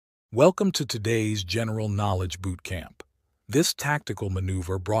Welcome to today's General Knowledge Bootcamp. This tactical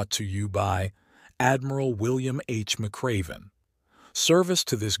maneuver brought to you by Admiral William H. McCraven. Service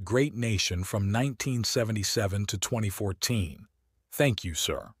to this great nation from 1977 to 2014. Thank you,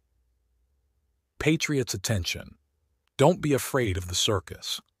 sir. Patriots, attention. Don't be afraid of the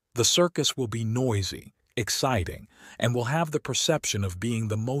circus. The circus will be noisy, exciting, and will have the perception of being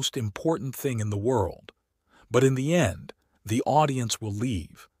the most important thing in the world. But in the end, the audience will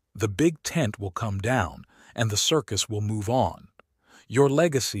leave. The big tent will come down, and the circus will move on. Your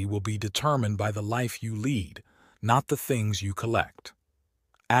legacy will be determined by the life you lead, not the things you collect.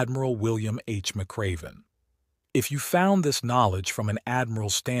 Admiral William H. McCraven. If you found this knowledge from an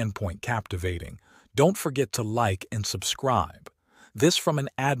admiral's standpoint captivating, don't forget to like and subscribe. This from an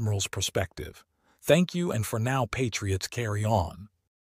admiral's perspective. Thank you, and for now, Patriots, carry on.